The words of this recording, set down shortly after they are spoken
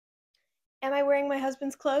Am I wearing my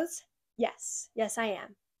husband's clothes? Yes. Yes, I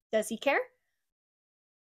am. Does he care?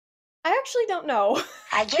 I actually don't know.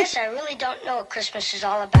 I guess I really don't know what Christmas is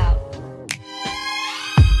all about.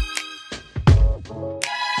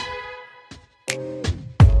 Isn't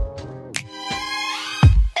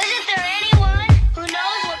there anyone who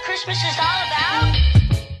knows what Christmas is all about?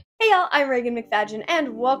 Hey y'all, I'm Reagan McFadgen,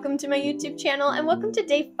 and welcome to my YouTube channel, and welcome to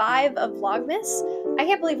day 5 of Vlogmas. I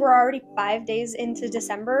can't believe we're already 5 days into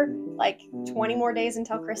December, like 20 more days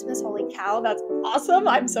until Christmas. Holy cow, that's awesome!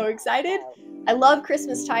 I'm so excited. I love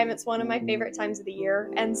Christmas time. It's one of my favorite times of the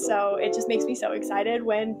year, and so it just makes me so excited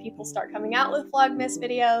when people start coming out with Vlogmas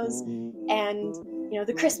videos, and you know,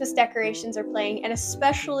 the Christmas decorations are playing, and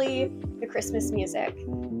especially the Christmas music.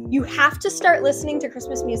 You have to start listening to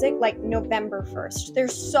Christmas music like November 1st.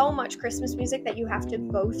 There's so much Christmas music that you have to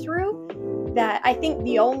go through that I think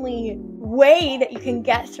the only way that you can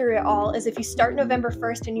get through it all is if you start November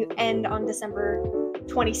 1st and you end on December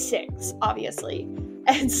 26th, obviously.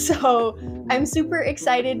 And so I'm super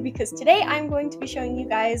excited because today I'm going to be showing you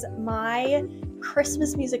guys my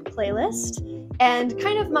Christmas music playlist and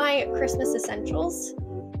kind of my Christmas essentials.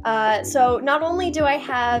 So not only do I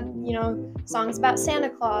have, you know, songs about Santa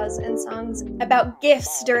Claus and songs about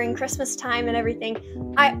gifts during Christmas time and everything,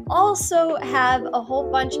 I also have a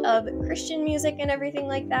whole bunch of Christian music and everything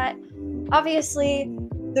like that. Obviously,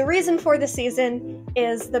 the reason for the season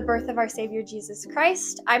is the birth of our Savior Jesus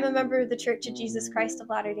Christ. I'm a member of the Church of Jesus Christ of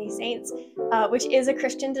Latter-day Saints, which is a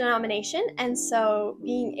Christian denomination, and so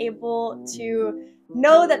being able to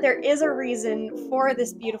know that there is a reason for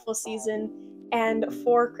this beautiful season and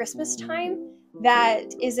for Christmas time that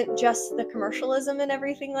isn't just the commercialism and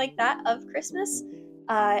everything like that of Christmas.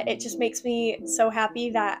 It just makes me so happy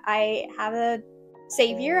that I have a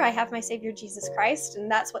Savior. I have my Savior Jesus Christ, and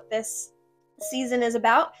that's what this season is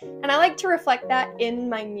about. And I like to reflect that in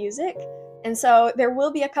my music. And so there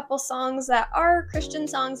will be a couple songs that are Christian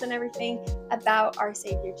songs and everything about our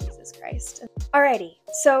Savior Jesus Christ. Alrighty,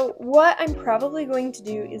 so what I'm probably going to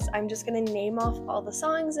do is I'm just going to name off all the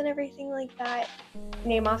songs and everything like that,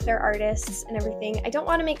 name off their artists and everything. I don't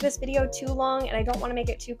want to make this video too long, and I don't want to make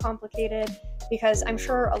it too complicated because I'm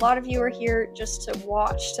sure a lot of you are here just to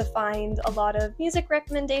watch, to find a lot of music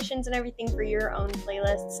recommendations and everything for your own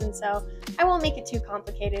playlists, and so I won't make it too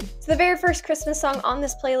complicated. So the very first Christmas song on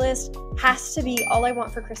this playlist has to be All I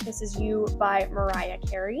Want for Christmas Is You by Mariah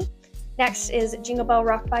Carey. Next is Jingle Bell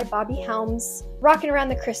Rock by Bobby Helms, Rockin' Around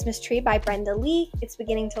the Christmas Tree by Brenda Lee, It's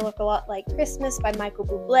Beginning to Look a Lot Like Christmas by Michael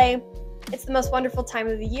Bublé, It's the Most Wonderful Time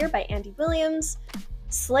of the Year by Andy Williams,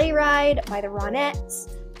 Sleigh Ride by the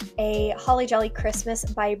Ronettes, A Holly Jolly Christmas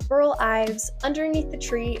by Burl Ives, Underneath the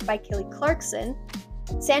Tree by Kelly Clarkson,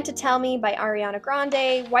 Santa Tell Me by Ariana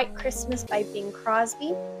Grande, White Christmas by Bing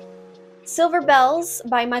Crosby, Silver Bells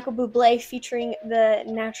by Michael Bublé featuring the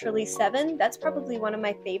Naturally Seven. That's probably one of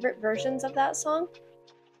my favorite versions of that song.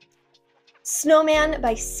 Snowman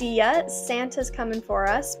by Sia, Santa's Coming For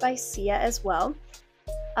Us by Sia as well.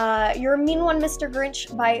 You're a Mean One, Mr.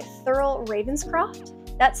 Grinch by Thurl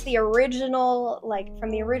Ravenscroft. That's the original, like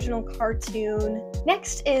from the original cartoon.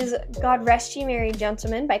 Next is God Rest Ye Merry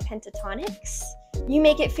Gentlemen by Pentatonix. You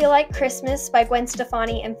Make It Feel Like Christmas by Gwen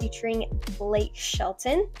Stefani and featuring Blake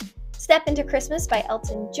Shelton. Step Into Christmas by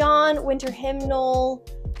Elton John, Winter Hymnal,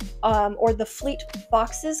 or the Fleet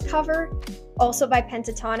Foxes cover, also by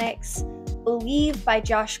Pentatonix, Believe by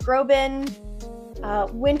Josh Groban,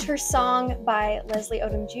 Winter Song by Leslie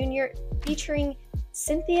Odom Jr., featuring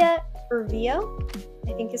Cynthia Erivo,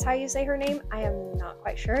 I think is how you say her name, I am not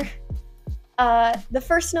quite sure. The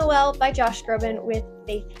First Noel by Josh Groban with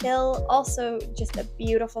Faith Hill, also just a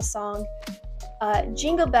beautiful song.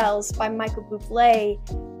 Jingle Bells by Michael Bublé,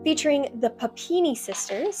 featuring the Papini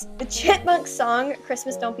Sisters, the Chipmunks song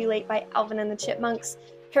Christmas Don't Be Late by Alvin and the Chipmunks,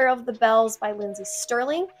 Carol of the Bells by Lindsey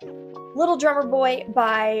Sterling, Little Drummer Boy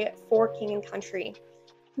by For King and Country.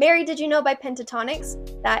 Mary Did You Know by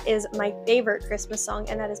Pentatonix, that is my favorite Christmas song,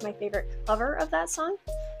 and that is my favorite cover of that song.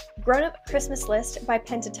 Grown Up Christmas List by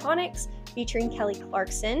Pentatonix, featuring Kelly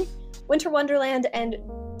Clarkson, Winter Wonderland and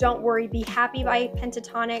Don't Worry Be Happy by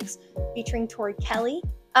Pentatonix, featuring Tori Kelly,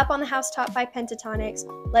 Up on the Housetop by Pentatonix,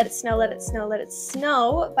 Let It Snow, Let It Snow, Let It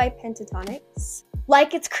Snow by Pentatonix,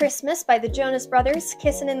 Like It's Christmas by the Jonas Brothers,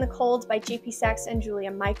 Kissin' in the Cold by JP Sachs and Julia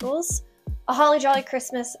Michaels, A Holly Jolly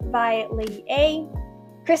Christmas by Lady A,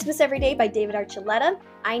 Christmas Every Day by David Archuleta,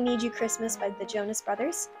 I Need You Christmas by the Jonas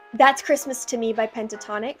Brothers, That's Christmas to Me by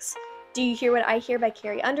Pentatonix, Do You Hear What I Hear by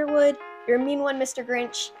Carrie Underwood, You're a Mean One, Mr.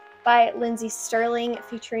 Grinch by Lindsey Sterling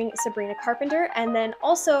featuring Sabrina Carpenter, and then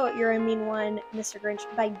also You're a Mean One, Mr. Grinch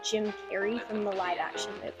by Jim Carrey from the live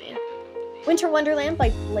action movie. Winter Wonderland by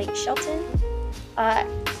Blake Shelton,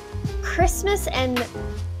 Christmas and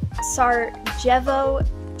Sarajevo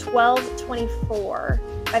 1224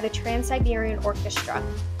 by the Trans-Siberian Orchestra.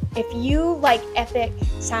 If you like epic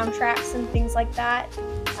soundtracks and things like that,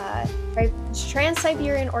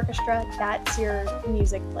 Trans-Siberian Orchestra, that's your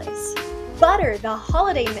music place. Butter, the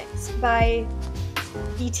Holiday Mix by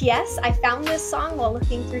BTS. I found this song while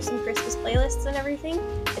looking through some Christmas playlists and everything.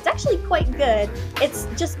 It's actually quite good. It's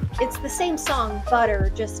the same song,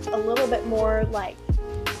 Butter, just a little bit more like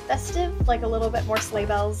festive, like a little bit more sleigh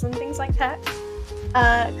bells and things like that.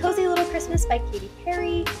 Cozy Little Christmas by Katy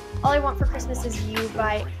Perry. All I Want for Christmas Is You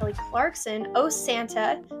by Kelly Clarkson. Oh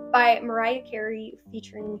Santa by Mariah Carey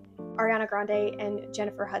featuring Ariana Grande and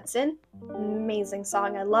Jennifer Hudson. Amazing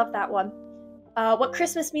song. I love that one. What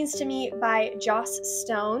Christmas Means to Me by Joss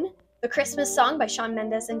Stone. The Christmas Song by Shawn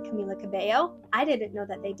Mendes and Camila Cabello. I didn't know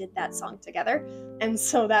that they did that song together, and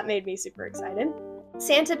so that made me super excited.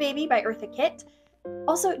 Santa Baby by Eartha Kitt.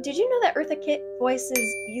 Also, did you know that Eartha Kitt voices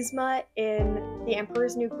Yzma in The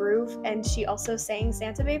Emperor's New Groove, and she also sang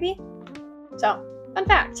Santa Baby? So, fun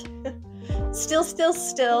fact. Still,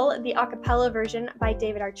 the a cappella version by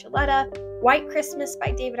David Archuleta, White Christmas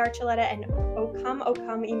by David Archuleta, and O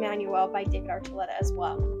Come Emmanuel by David Archuleta as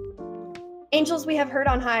well. Angels We Have Heard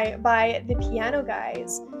on High by The Piano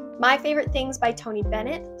Guys, My Favorite Things by Tony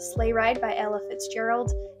Bennett, Sleigh Ride by Ella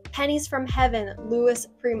Fitzgerald, Pennies from Heaven, Louis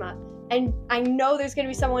Prima. And I know there's going to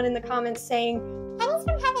be someone in the comments saying, Pennies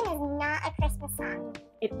from Heaven is not a Christmas song.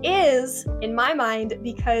 It is, in my mind,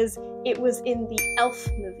 because it was in the Elf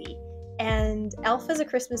movie. And Elf is a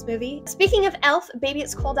Christmas movie. Speaking of Elf, Baby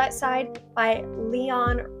It's Cold Outside by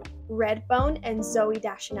Leon Redbone and Zoe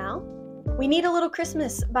Deschanel. We Need a Little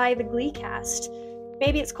Christmas by the Glee cast.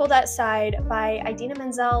 Baby It's Cold Outside by Idina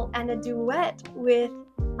Menzel and a duet with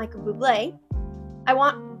Michael Bublé. I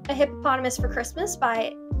Want a Hippopotamus for Christmas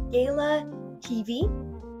by Gayla Peavy.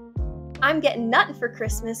 I'm Getting Nuttin' for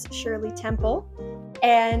Christmas, Shirley Temple.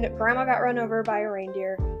 And Grandma Got Run Over by a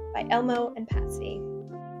Reindeer by Elmo and Patsy.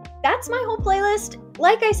 That's my whole playlist.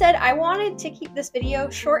 Like I said, I wanted to keep this video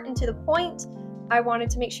short and to the point. I wanted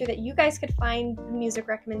to make sure that you guys could find the music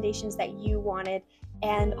recommendations that you wanted,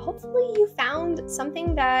 and hopefully you found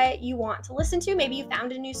something that you want to listen to. Maybe you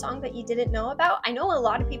found a new song that you didn't know about. I know a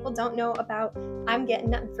lot of people don't know about I'm Getting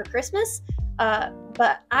Nuttin' for Christmas,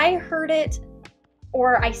 but I heard it,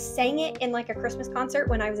 or I sang it in like a Christmas concert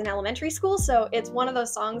when I was in elementary school, so it's one of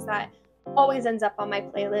those songs that always ends up on my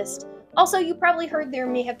playlist. Also, you probably heard there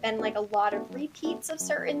may have been like a lot of repeats of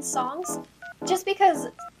certain songs, just because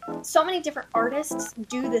so many different artists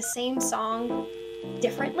do the same song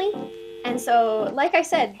differently. And so, like I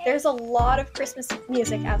said, there's a lot of Christmas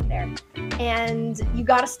music out there, and you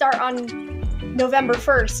gotta start on November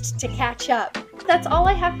 1st to catch up. That's all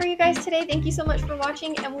I have for you guys today. Thank you so much for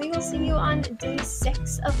watching, and we will see you on day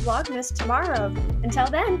 6 of Vlogmas tomorrow. Until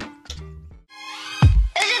then.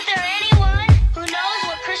 Isn't there anyone who knows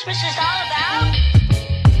what Christmas is all about?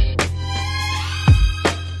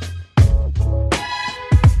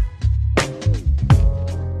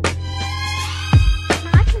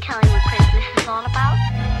 I can tell you what Christmas is all about.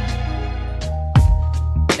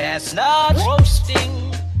 Chestnuts roasting